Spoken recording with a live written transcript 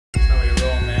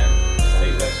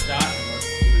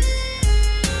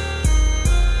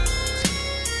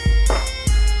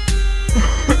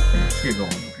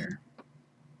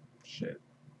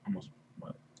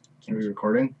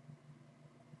recording?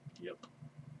 Yep.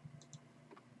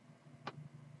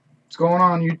 What's going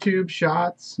on, YouTube?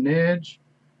 Shots, Nidge.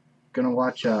 Gonna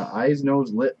watch Eyes,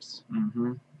 Nose, Lips.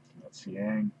 Mm-hmm. That's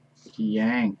Yang.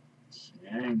 Yang.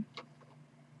 Yang.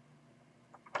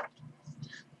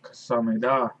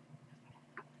 Kasameda.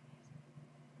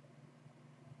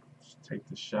 Let's take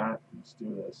the shot. Let's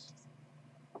do this.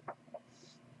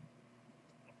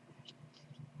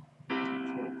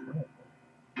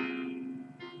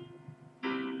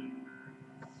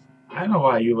 I know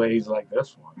why you ladies like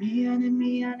this one. Is it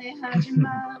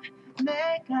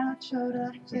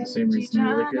the same reason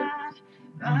you like it?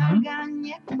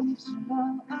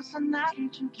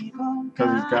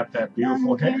 Because he's got that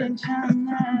beautiful hair.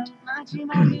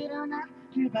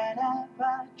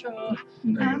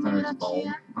 No, I thought it was bald.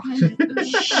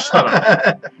 Shut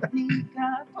up.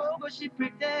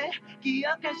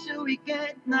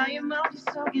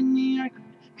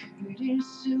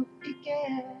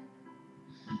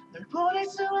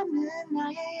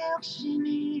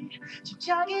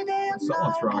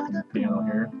 Someone's rocking the piano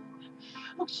here.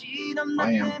 I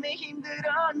am.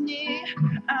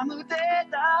 Looks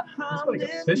like a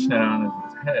fishnet on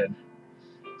his head.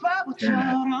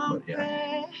 Hairnet, but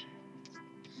yeah.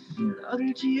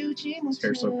 His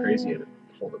hair's so crazy, I had to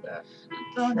hold it back.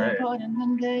 Right.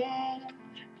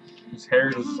 His hair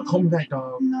is like, hold me back,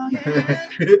 dog.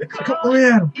 Come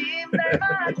on,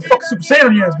 fuck Super Saiyan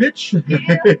on your ass, bitch.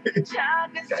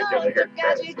 Guys got their hair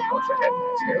cut. Once I had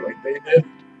nice hair like they did.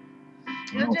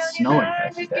 Oh, it's snowing.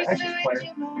 Actually,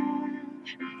 player.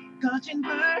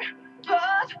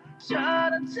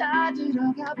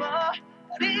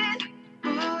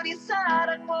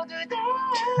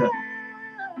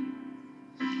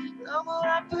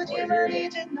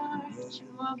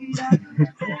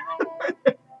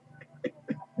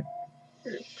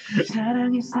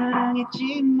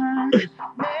 사랑했지만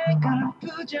내가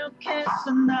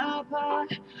부족했었나 봐.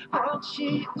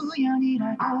 혹시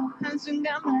우연이라도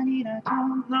한순간만이라도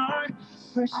널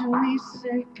볼 수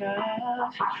있을까.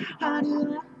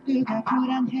 하루하루가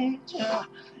불안해져.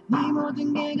 네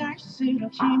모든 게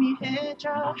갈수록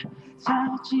희미해져.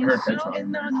 사진 속에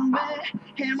너는 왜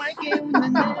해맑게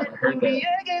웃는데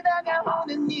우리에게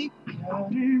다가오는 이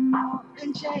별을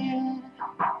모른 채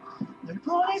널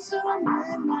보낼 수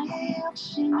없는 나의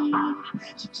욕심이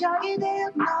집착이 되어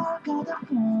널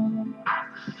가둬고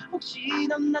혹시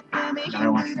넌 나 때문에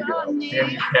힘들었니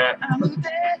아무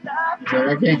대답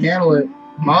I can't handle it.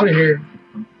 I'm out of here.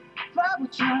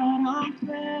 바보처럼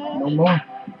No more.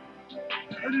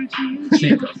 너를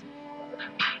지우지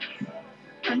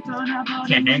Can't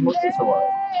hang with this or what?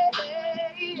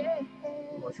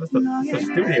 What's this? This is a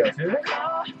studio, see that?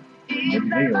 The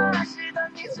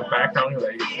background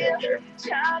that you see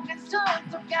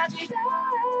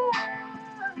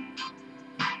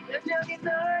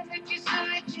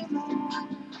right there.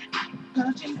 I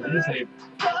just hate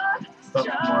stuff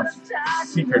more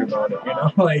secret about it, you know?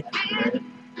 Like,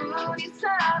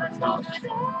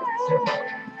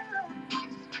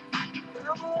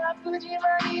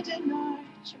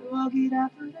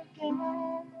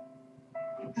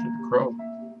 crow.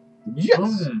 Yes!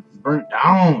 Boom. Burn it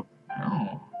down.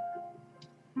 Oh.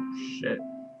 Shit.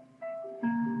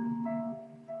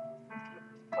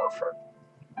 Perfect.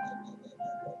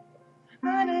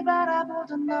 나를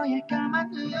바라보던 너의 까만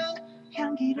눈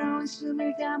향기로운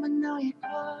숨을 담은 너의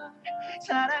걸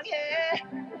사랑해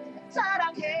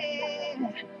사랑해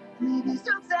내게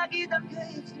속삭이던 그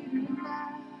입술을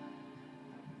나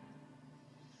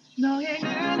너의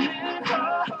눈을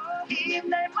보기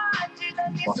날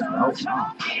만지던 네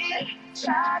손톱이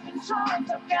작은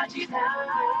손톱까지 다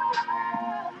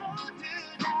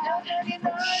여전히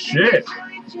널 느낄 수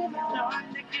있지만 널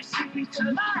느낄 수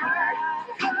있지만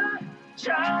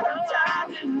처럼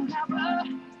다가와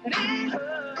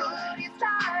우리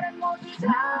사랑 모두 다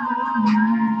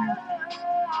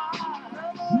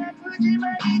너무 아프지만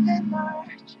이제 널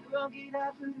추억이라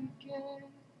부를게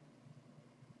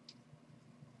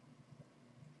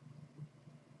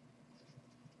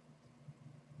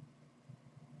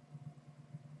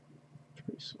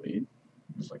Pretty sweet.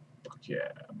 It's like, fuck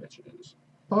yeah, bitches.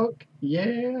 Fuck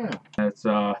yeah. It's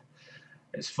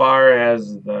as far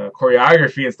as the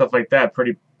choreography and stuff like that,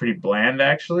 pretty bland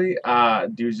actually.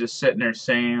 Dude's just sitting there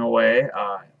singing away,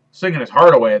 singing his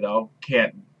heart away though.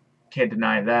 Can't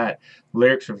deny that.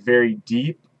 Lyrics are very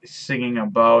deep, singing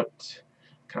about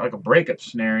kind of like a breakup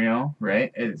scenario,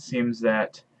 right? It seems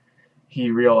that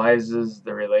he realizes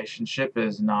the relationship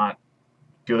is not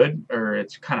good, or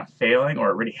it's kind of failing,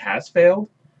 or it really has failed,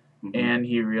 and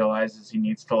he realizes he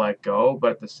needs to let go,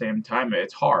 but at the same time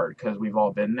it's hard because we've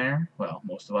all been there, well,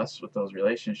 most of us, with those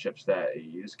relationships that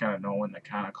you just kind of know when to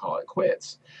kind of call it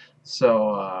quits.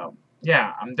 So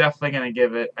yeah, I'm definitely going to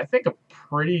give it, I think, a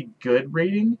pretty good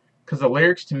rating because the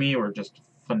lyrics to me were just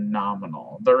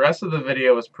phenomenal. The rest of the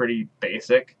video was pretty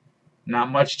basic, not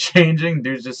much changing.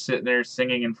 Dude's just sitting there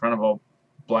singing in front of a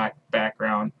black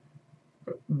background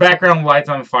lights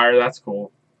on fire. That's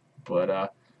cool,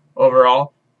 but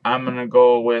overall I'm gonna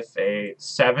go with a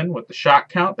 7 with the shot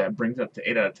count. That brings it up to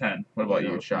 8 out of 10. What about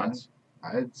you, Shots?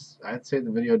 I'd say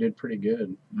the video did pretty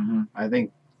good. I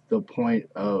think the point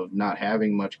of not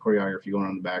having much choreography going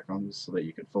on in the background is so that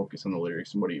you could focus on the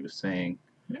lyrics and what he was saying.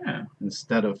 Yeah.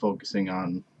 Instead of focusing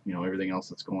on everything else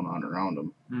that's going on around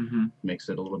him. Makes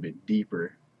it a little bit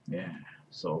deeper. Yeah.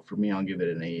 So for me, I'll give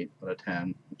it an 8 out of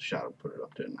 10. Shot will put it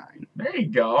up to a 9. There you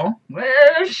go.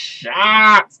 There's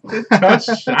Shots. Good touch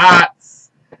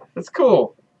shots. That's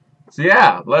cool. So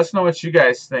yeah, let us know what you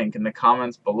guys think in the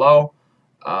comments below.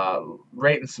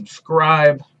 Rate and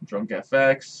subscribe.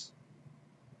 DRUNKFX.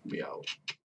 We out.